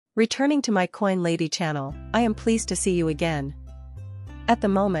Returning to my Coin Lady channel, I am pleased to see you again. At the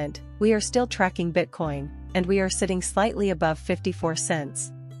moment, we are still tracking Bitcoin, and we are sitting slightly above 54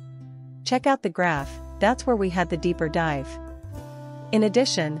 cents. Check out the graph, that's where we had the deeper dive. In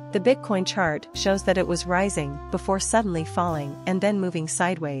addition, the Bitcoin chart shows that it was rising before suddenly falling and then moving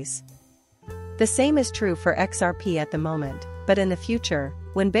sideways. The same is true for XRP at the moment, but in the future,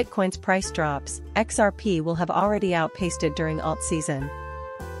 when Bitcoin's price drops, XRP will have already outpaced it during alt season.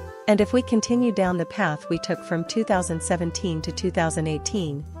 And if we continue down the path we took from 2017 to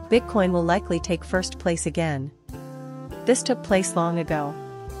 2018, Bitcoin will likely take first place again. This took place long ago.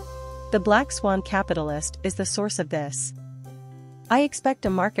 The black swan capitalist is the source of this. I expect a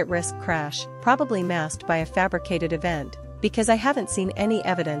market risk crash, probably masked by a fabricated event, because I haven't seen any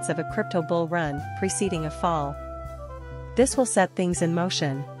evidence of a crypto bull run preceding a fall. This will set things in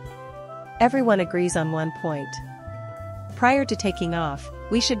motion. Everyone agrees on one point. Prior to taking off,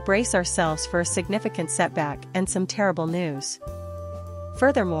 we should brace ourselves for a significant setback and some terrible news.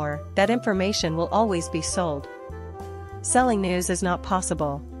 Furthermore, that information will always be sold. Selling news is not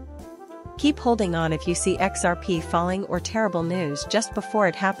possible. Keep holding on if you see XRP falling or terrible news just before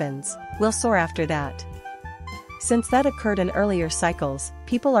it happens, we'll soar after that. Since that occurred in earlier cycles,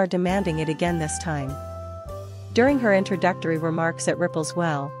 people are demanding it again this time. During her introductory remarks at Ripple's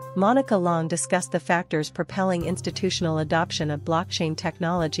Well, Monica Long discussed the factors propelling institutional adoption of blockchain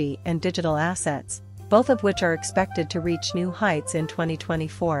technology and digital assets, both of which are expected to reach new heights in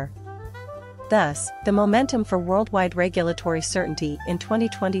 2024. Thus, the momentum for worldwide regulatory certainty in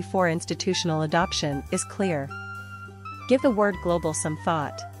 2024 institutional adoption is clear. Give the word global some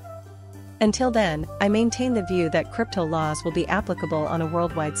thought. Until then, I maintain the view that crypto laws will be applicable on a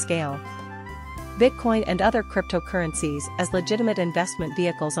worldwide scale. Bitcoin and other cryptocurrencies as legitimate investment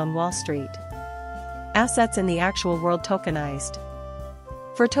vehicles on Wall Street. Assets in the actual world tokenized.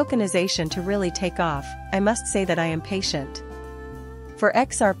 For tokenization to really take off, I must say that I am patient. For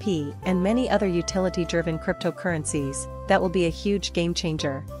XRP and many other utility-driven cryptocurrencies, that will be a huge game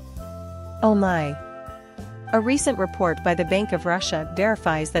changer. Oh my! A recent report by the Bank of Russia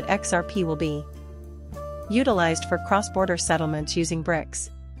verifies that XRP will be utilized for cross-border settlements using BRICS.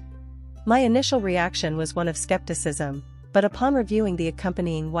 My initial reaction was one of skepticism, but upon reviewing the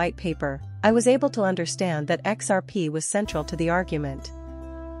accompanying white paper, I was able to understand that XRP was central to the argument.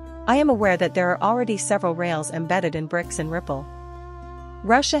 I am aware that there are already several rails embedded in BRICS and Ripple.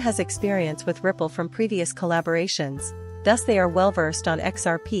 Russia has experience with Ripple from previous collaborations, thus they are well versed on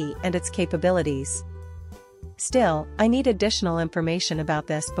XRP and its capabilities. Still, I need additional information about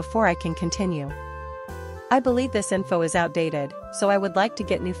this before I can continue. I believe this info is outdated, so I would like to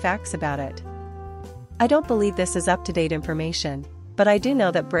get new facts about it. I don't believe this is up-to-date information, but I do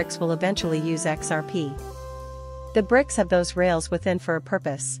know that BRICS will eventually use XRP. The BRICS have those rails within for a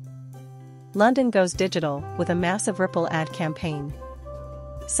purpose. London goes digital with a massive Ripple ad campaign.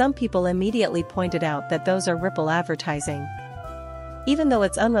 Some people immediately pointed out that those are Ripple advertising. Even though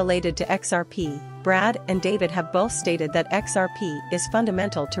it's unrelated to XRP, Brad and David have both stated that XRP is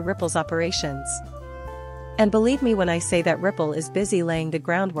fundamental to Ripple's operations. And believe me when I say that Ripple is busy laying the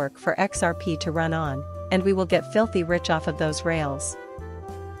groundwork for XRP to run on, and we will get filthy rich off of those rails.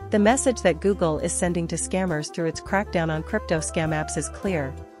 The message that Google is sending to scammers through its crackdown on crypto scam apps is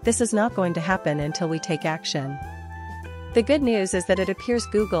clear: this is not going to happen until we take action. The good news is that it appears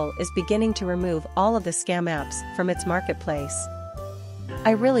Google is beginning to remove all of the scam apps from its marketplace.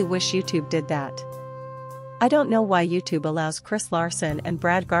 I really wish YouTube did that. I don't know why YouTube allows Chris Larson and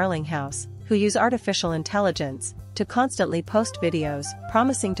Brad Garlinghouse, who use artificial intelligence, to constantly post videos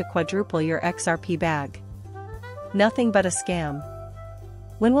promising to quadruple your XRP bag. Nothing but a scam.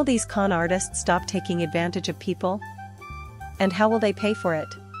 When will these con artists stop taking advantage of people? And how will they pay for it?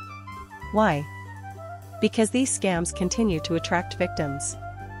 Why? Because these scams continue to attract victims.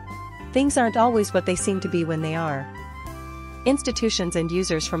 Things aren't always what they seem to be when they are. Institutions and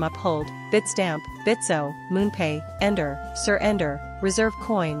users from Uphold, Bitstamp, Bitso, MoonPay, Ender, Sir Ender, Reserve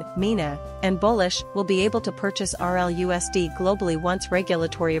Coin, Mina, and Bullish will be able to purchase RLUSD globally once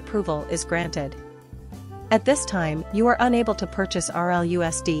regulatory approval is granted. At this time, you are unable to purchase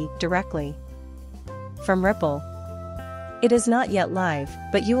RLUSD directly from Ripple. It is not yet live,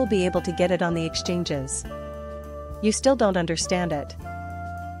 but you will be able to get it on the exchanges. You still don't understand it.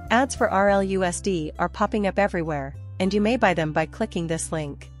 Ads for RLUSD are popping up everywhere, and you may buy them by clicking this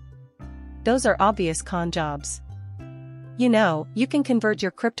link. Those are obvious con jobs. You know, you can convert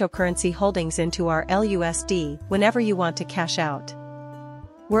your cryptocurrency holdings into our LUSD whenever you want to cash out.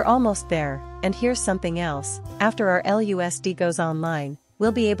 We're almost there, and here's something else: after our LUSD goes online,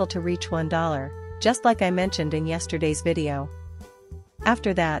 we'll be able to reach $1, just like I mentioned in yesterday's video.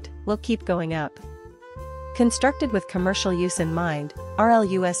 After that, will keep going up. Constructed with commercial use in mind,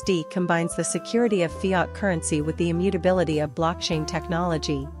 RLUSD combines the security of fiat currency with the immutability of blockchain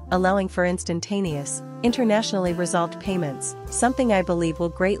technology, allowing for instantaneous, internationally resolved payments, something I believe will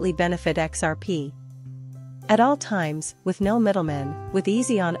greatly benefit XRP. At all times, with no middlemen, with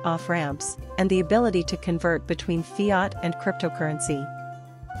easy on-off ramps, and the ability to convert between fiat and cryptocurrency.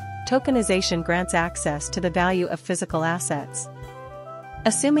 Tokenization grants access to the value of physical assets.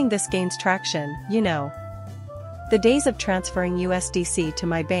 Assuming this gains traction, the days of transferring USDC to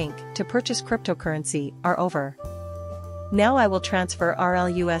my bank to purchase cryptocurrency are over. Now I will transfer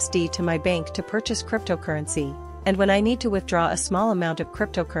RLUSD to my bank to purchase cryptocurrency, and when I need to withdraw a small amount of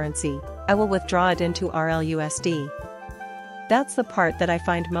cryptocurrency, I will withdraw it into RLUSD. That's the part that I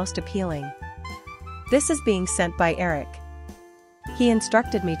find most appealing. This is being sent by Eric. He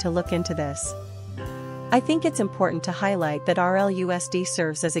instructed me to look into this. I think it's important to highlight that RLUSD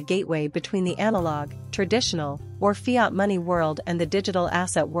serves as a gateway between the analog, traditional, or fiat money world and the digital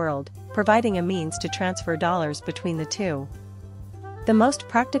asset world, providing a means to transfer dollars between the two. The most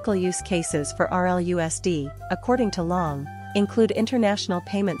practical use cases for RLUSD, according to Long, include international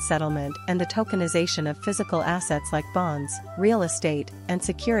payment settlement and the tokenization of physical assets like bonds, real estate, and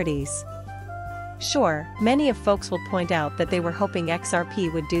securities. Sure, many of folks will point out that they were hoping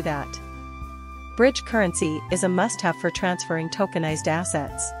XRP would do that. Bridge currency is a must-have for transferring tokenized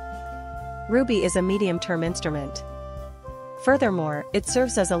assets. Ruby is a medium-term instrument. Furthermore, it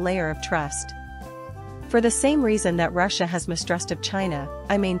serves as a layer of trust. For the same reason that Russia has mistrust of China,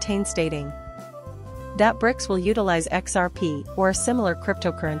 I maintain stating that BRICS will utilize XRP or a similar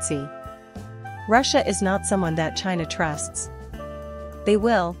cryptocurrency. Russia is not someone that China trusts. They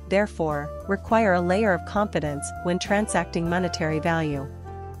will, therefore, require a layer of confidence when transacting monetary value.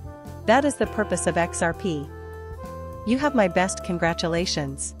 That is the purpose of XRP. You have my best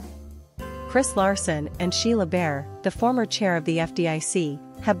congratulations. Chris Larsen and Sheila Bair, the former chair of the FDIC,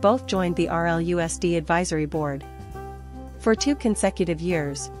 have both joined the RLUSD advisory board. For 2 consecutive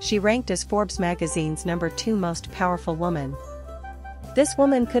years, she ranked as Forbes magazine's #2 most powerful woman. This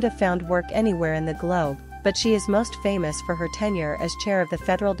woman could have found work anywhere in the globe, but she is most famous for her tenure as chair of the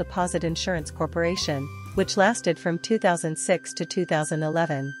Federal Deposit Insurance Corporation, which lasted from 2006 to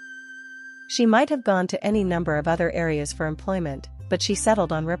 2011. She might have gone to any number of other areas for employment, but she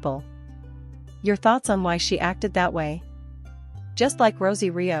settled on Ripple. Your thoughts on why she acted that way? Just like Rosie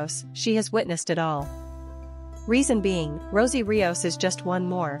Rios, she has witnessed it all. Reason being, Rosie Rios is just one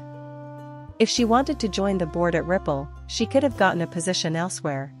more. If she wanted to join the board at Ripple, she could have gotten a position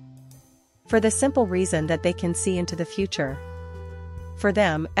elsewhere. For the simple reason that they can see into the future. For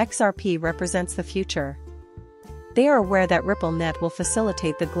them, XRP represents the future. They are aware that RippleNet will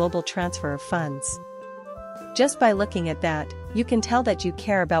facilitate the global transfer of funds. Just by looking at that, you can tell that you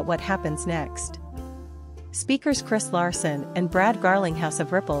care about what happens next. Speakers Chris Larsen and Brad Garlinghouse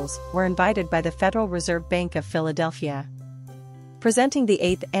of Ripples were invited by the Federal Reserve Bank of Philadelphia, presenting the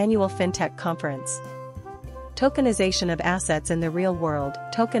 8th Annual FinTech Conference. Tokenization of assets in the real world,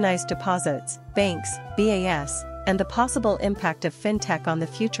 tokenized deposits, banks, BAS, and the possible impact of FinTech on the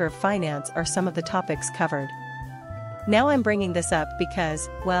future of finance are some of the topics covered. Now I'm bringing this up because,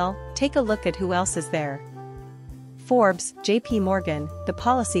 well, take a look at who else is there. Forbes, JP Morgan, the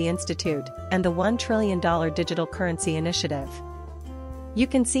Policy Institute, and the $1 trillion Digital Currency Initiative. You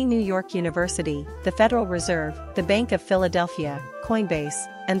can see New York University, the Federal Reserve, the Bank of Philadelphia, Coinbase,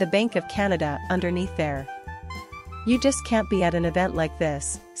 and the Bank of Canada underneath there. You just can't be at an event like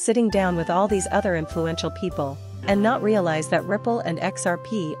this, sitting down with all these other influential people, and not realize that Ripple and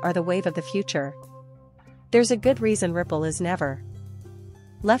XRP are the wave of the future. There's a good reason Ripple is never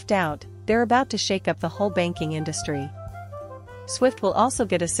left out. They're about to shake up the whole banking industry. SWIFT will also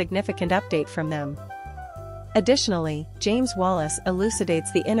get a significant update from them. Additionally, James Wallace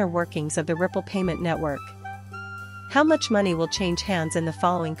elucidates the inner workings of the Ripple payment network. How much money will change hands in the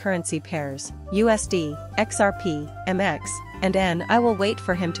following currency pairs: USD, XRP, MX, and N? I will wait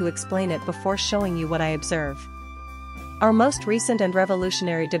for him to explain it before showing you what I observe. Our most recent and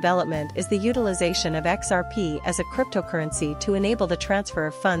revolutionary development is the utilization of XRP as a cryptocurrency to enable the transfer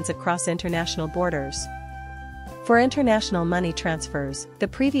of funds across international borders. For international money transfers, the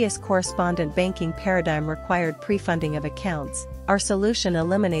previous correspondent banking paradigm required pre-funding of accounts. Our solution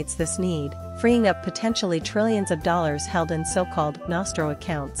eliminates this need, freeing up potentially trillions of dollars held in so-called nostro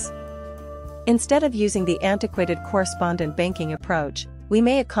accounts. Instead of using the antiquated correspondent banking approach, we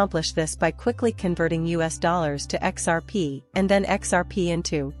may accomplish this by quickly converting US dollars to XRP and then XRP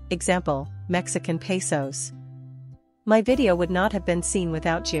into, example, Mexican pesos. My video would not have been seen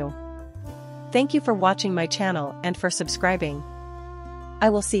without you. Thank you for watching my channel and for subscribing. I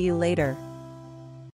will see you later.